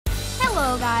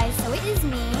Hello guys, so it is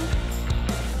me.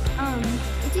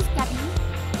 It is Gabby.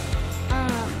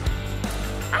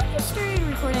 I just started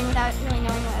recording without really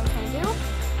knowing what I was gonna do.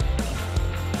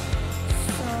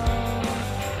 So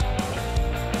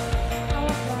how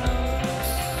about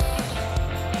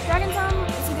Dragons on?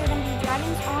 It's either gonna be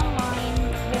Dragons Online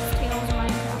with Tales or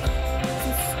Minecraft.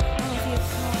 Since I don't know if you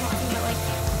know what I'm talking about, like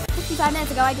 55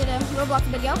 minutes ago I did a Roblox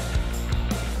video.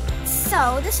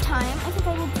 So this time I think I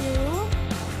will do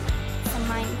some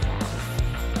Minecraft.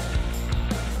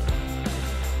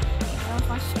 I don't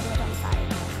want to do it on the side.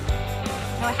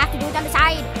 No, I have to do it on the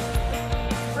side.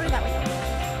 Or that way.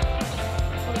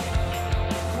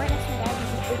 Right next to my dad.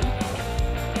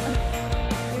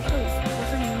 Your toes.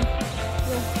 Those are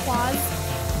little claws.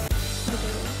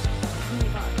 Oh my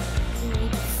god. You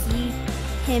need to see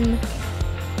him.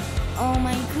 Oh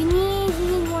my goodness.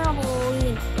 He's adorable.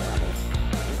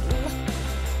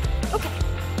 Okay.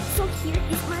 So here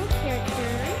is my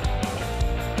character.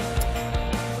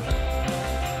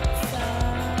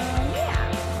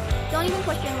 Don't even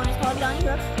question why it's called Johnny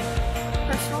Brook.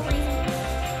 Personal reasons.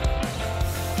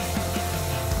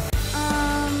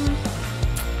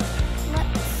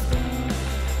 Let's see.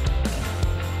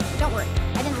 Don't worry,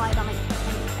 I didn't lie about my name.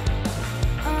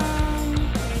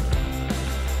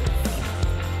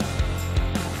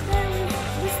 There was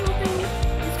this little thing.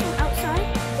 It's from outside.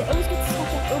 It always gets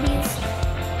stuck at Obi's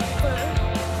fur.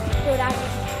 So that.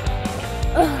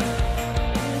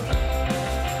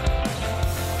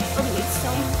 Obi needs so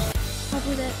much.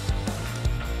 With it.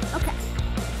 Okay.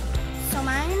 So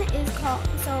mine is called.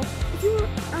 So if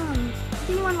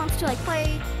anyone wants to like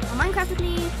play Minecraft with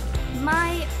me,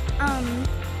 my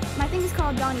thing is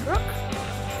called Johnny Brook.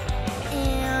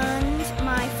 And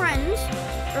my friend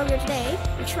earlier today,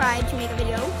 we tried to make a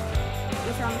video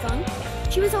with her on the phone.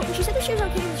 She said that she was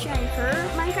okay with sharing her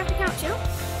Minecraft account too.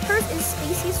 Hers is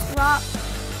Stacy's Drop.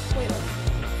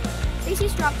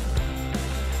 Stacy's Drop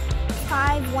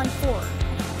 514.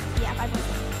 Yeah,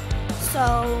 514. So,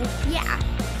 yeah.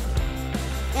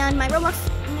 And my Roblox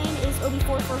name is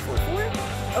Obi4444.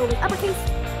 O is uppercase.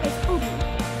 It's Obi.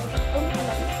 Obi, I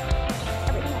love you.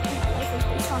 Everything in my life is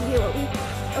based on you, Obi.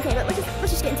 Okay, but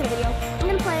let's just get into the video. I'm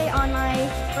gonna play on my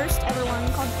first ever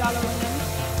one called Doggo.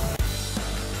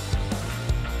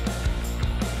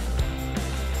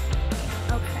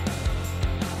 Okay.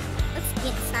 Let's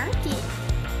get started.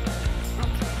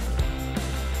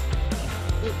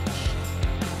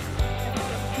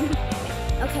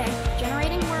 Okay,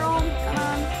 generating world, come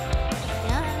on.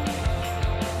 Yeah.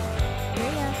 Here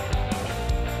we go.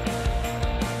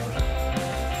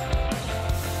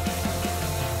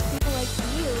 People like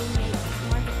you make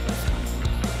marketplace content.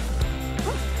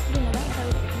 Oh, I didn't know that. I thought it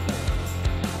was like a computer.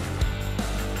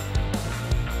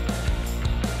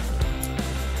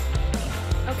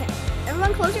 Okay,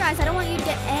 everyone close your eyes. I don't want you to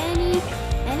get any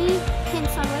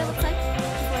hints on what it looks like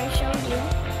before I show you.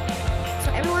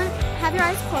 So everyone, have your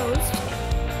eyes closed.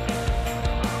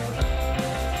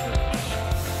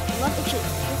 Love itches.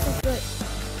 This is good.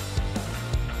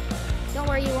 Don't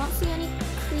worry, you won't see any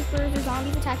creepers or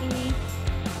zombies attacking me.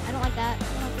 I don't like that. I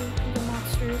don't like the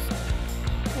monsters.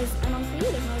 Because I'm on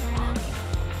creative mode right now.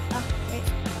 Ah, great.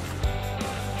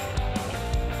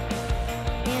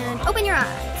 And open your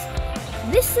eyes.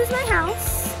 This is my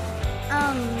house.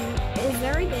 It is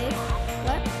very big.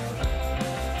 What?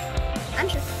 I'm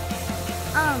sure.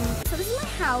 So this is my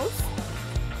house.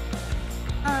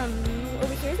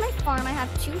 Over here is my farm. I have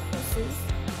 2 horses.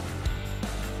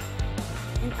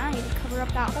 And I need to cover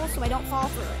up that hole so I don't fall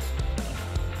through it.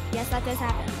 Yes, that does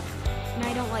happen. And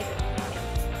I don't like it when it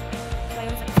happens. So I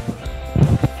always have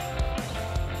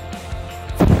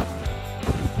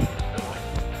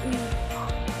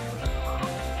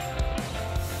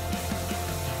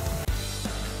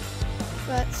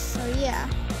But, so yeah.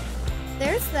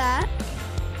 There's that.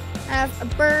 I have a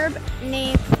burb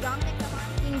named Dominic.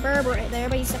 Burb right there,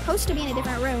 but he's supposed to be in a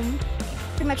different room.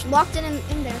 Pretty much locked in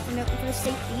there for his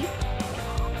safety.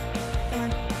 Come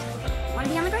on. I want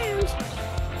to be on the ground.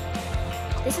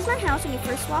 This is my house when you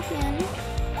first walk in.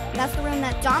 That's the room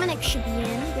that Dominic should be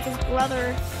in with his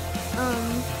brother,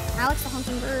 Alex the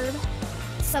Honking Bird.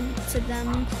 Sub to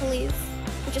them, please.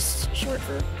 Which is short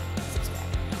for subscribe.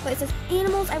 But it says,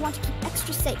 animals I want to keep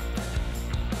extra safe.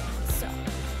 So,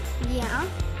 yeah.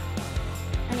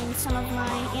 I mean, some of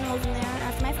my animals in there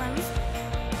after my friends.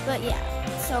 But yeah,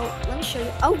 so let me show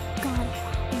you. Oh god,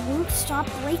 it won't stop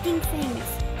breaking things.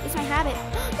 It's my habit.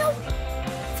 No!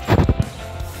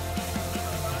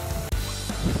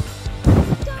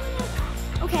 Dominic!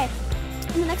 Okay,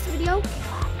 in the next video,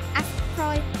 after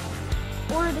probably,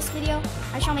 or this video,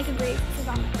 I shall make a grave for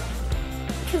Dominic.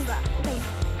 Because that, okay.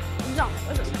 Dominic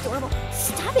was adorable.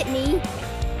 Stop it, me.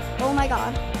 Oh my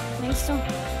god. I'm so...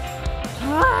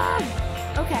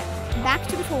 Okay, back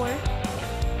to the tour.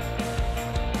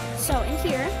 So in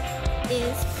here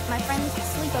is my friend's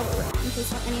sleepover room, in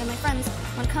case any of my friends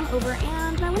want to come over,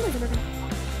 and my windows are broken.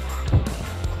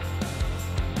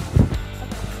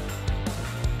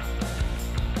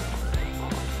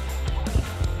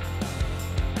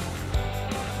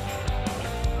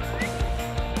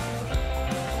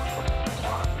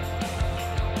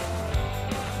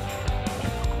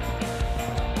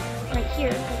 Right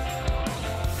here.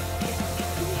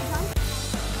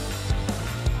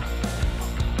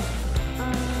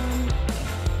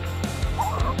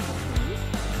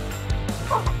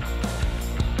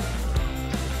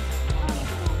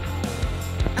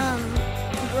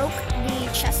 Broke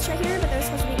the chest right here, but there's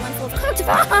supposed to be one full of cooked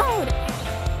food.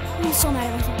 I'm so mad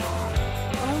at myself.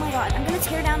 Oh my god, I'm gonna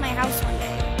tear down my house one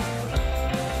day.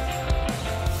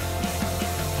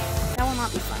 That will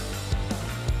not be fun.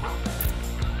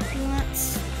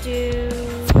 Let's do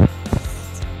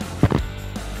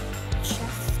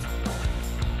chest.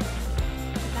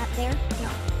 That there? No.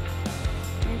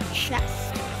 And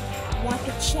chest. I want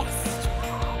the chest.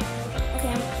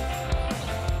 Okay,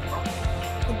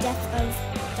 the death of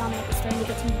Dominic is starting to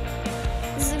get to me.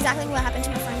 This is exactly what happened to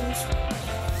my friend.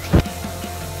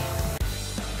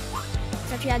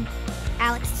 Except she had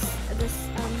Alex, the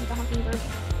honking bird.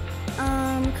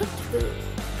 Cooked food.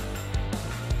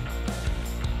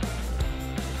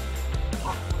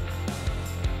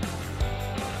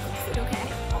 Okay.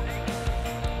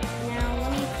 Now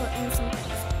let me put in some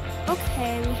things.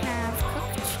 Okay, we have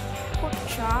cooked pork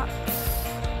chops.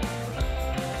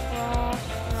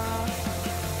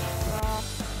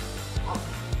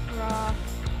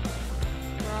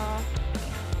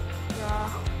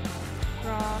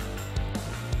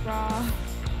 Raw.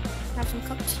 Have some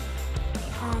cooked.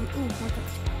 More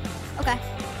cooked. Okay.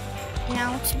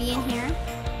 Now to be in here.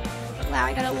 Wow,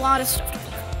 I got a lot of stuff to cook.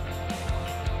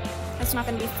 That's not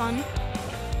gonna be fun.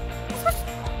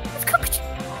 What's cooked?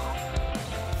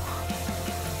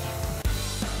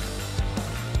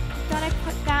 Thought I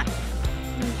put that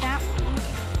in that one.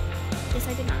 Yes,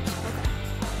 I did not.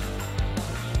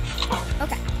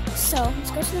 Okay. Okay. So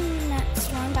let's go to the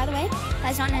next one. By the way,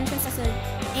 that's not an entrance, that's an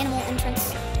animal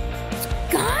entrance.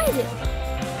 God!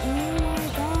 Oh my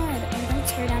god. I'm gonna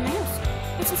tear down my house.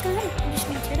 What's gonna happen? I'm just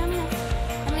gonna tear down my house.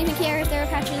 I don't even care if there are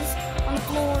patches on the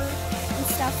floor and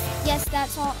stuff. Yes,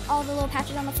 that's all the little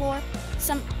patches on the floor.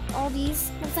 All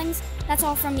these little things. That's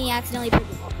all from me accidentally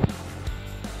pooping.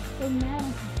 So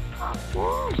mad.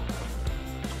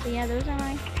 So yeah, those are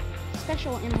my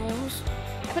special animals.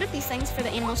 I put up these things for the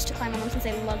animals to climb on them since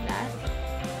they love that.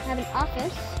 I have an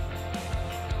office,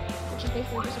 which is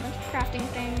basically just a bunch of crafting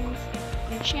things,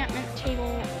 an enchantment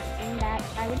table, and that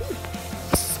I would need.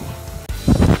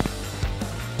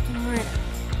 Alright.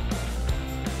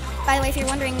 By the way, if you're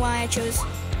wondering why I chose...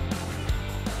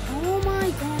 Oh my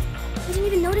god, I didn't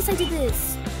even notice I did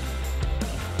this.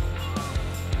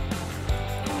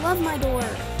 I love my door.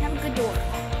 I have a good door.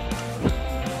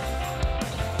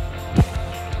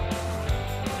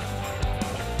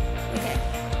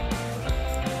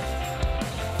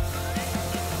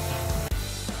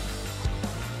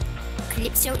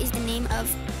 Calypso is the name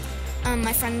of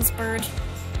my friend's bird.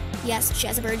 Yes, she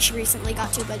has a bird. She recently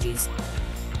got 2 budgies.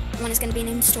 One is going to be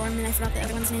named Storm, and I forgot the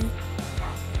other one's name.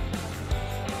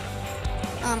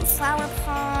 Flower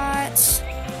pot.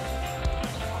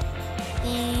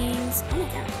 Things. Oh my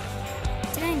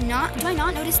god. Do I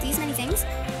not notice these many things?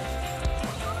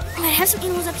 Oh, I have some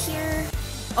animals up here.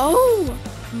 Oh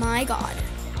my god.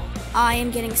 I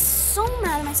am getting so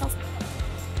mad at myself.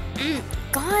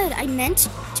 God, I meant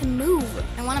to move.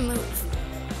 I want to move.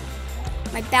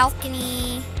 My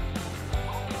balcony.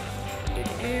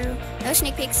 No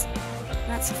sneak peeks.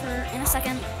 That's for in a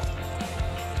second.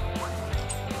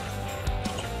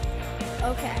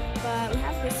 Okay, but we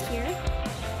have this here.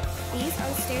 These are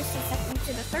the stairs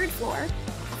to the 3rd floor,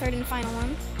 the 3rd and final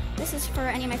one. This is for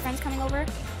any of my friends coming over.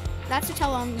 That's to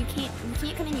tell them you can't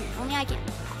come in here. Only I can,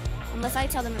 unless I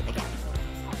tell them that they can.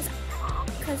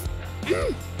 Because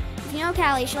if you know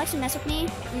Callie, she likes to mess with me,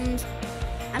 and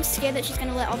I'm scared that she's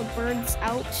gonna let all the birds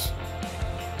out.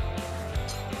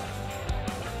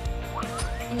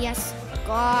 And yes,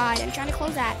 God, I'm trying to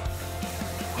close that.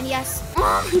 And yes,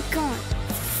 oh my god.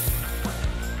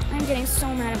 I'm getting so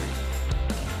mad at myself.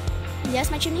 Yes,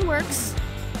 my chimney works.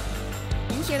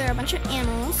 In here, there are a bunch of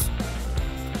animals.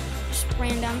 Just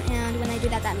random, and when I do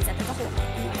that, that means that there's a hole in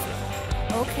my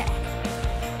field. Okay.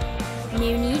 No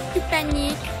need to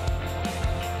panic.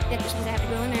 That just means I have to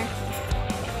go in there.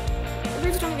 The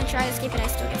birds don't even try to escape it, I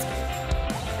still get scared.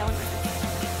 That one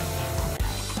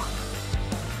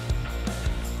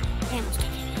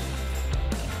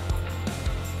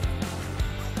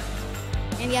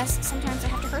yes, sometimes I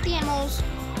have to hurt the animals.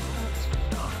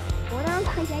 Or their own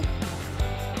crazy.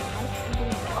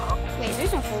 Wait,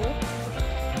 there's no hole.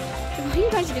 Why are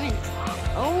you guys doing this?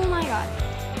 Oh my god.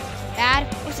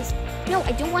 Bad horses. No,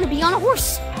 I don't want to be on a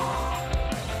horse.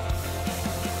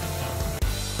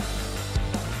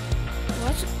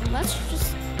 Let's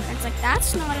just, it's like,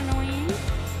 that's not annoying.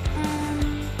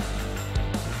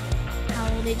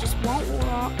 How they just won't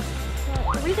walk.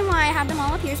 But the reason why I have them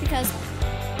all up here is because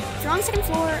if you're on the second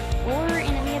floor or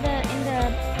in the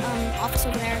office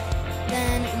over there,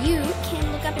 then you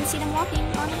can look up and see them walking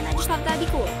on it, and I just thought that'd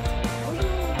be cool.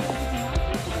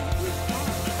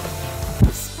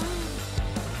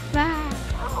 Bye.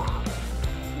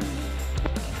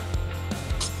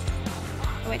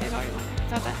 Oh wait, there's already one there. I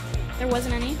thought that there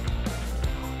wasn't any.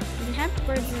 We can have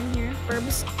birds in here.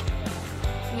 Burbs.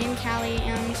 Me and Callie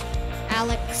and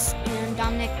Alex and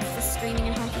Dominic, the screaming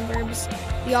and honking burbs.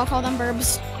 We all call them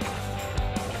burbs.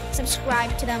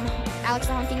 Subscribe to them. Alex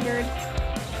the honking bird.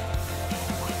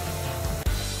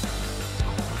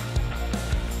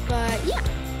 But yeah,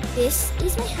 this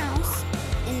is my house.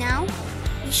 And now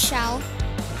we shall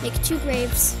make 2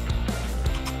 graves.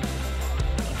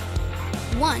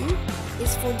 One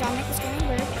is for Dominic the screaming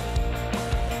bird.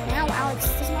 Now Alex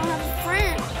does not have a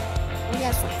friend. Well, he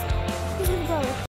has friends. He's a brother.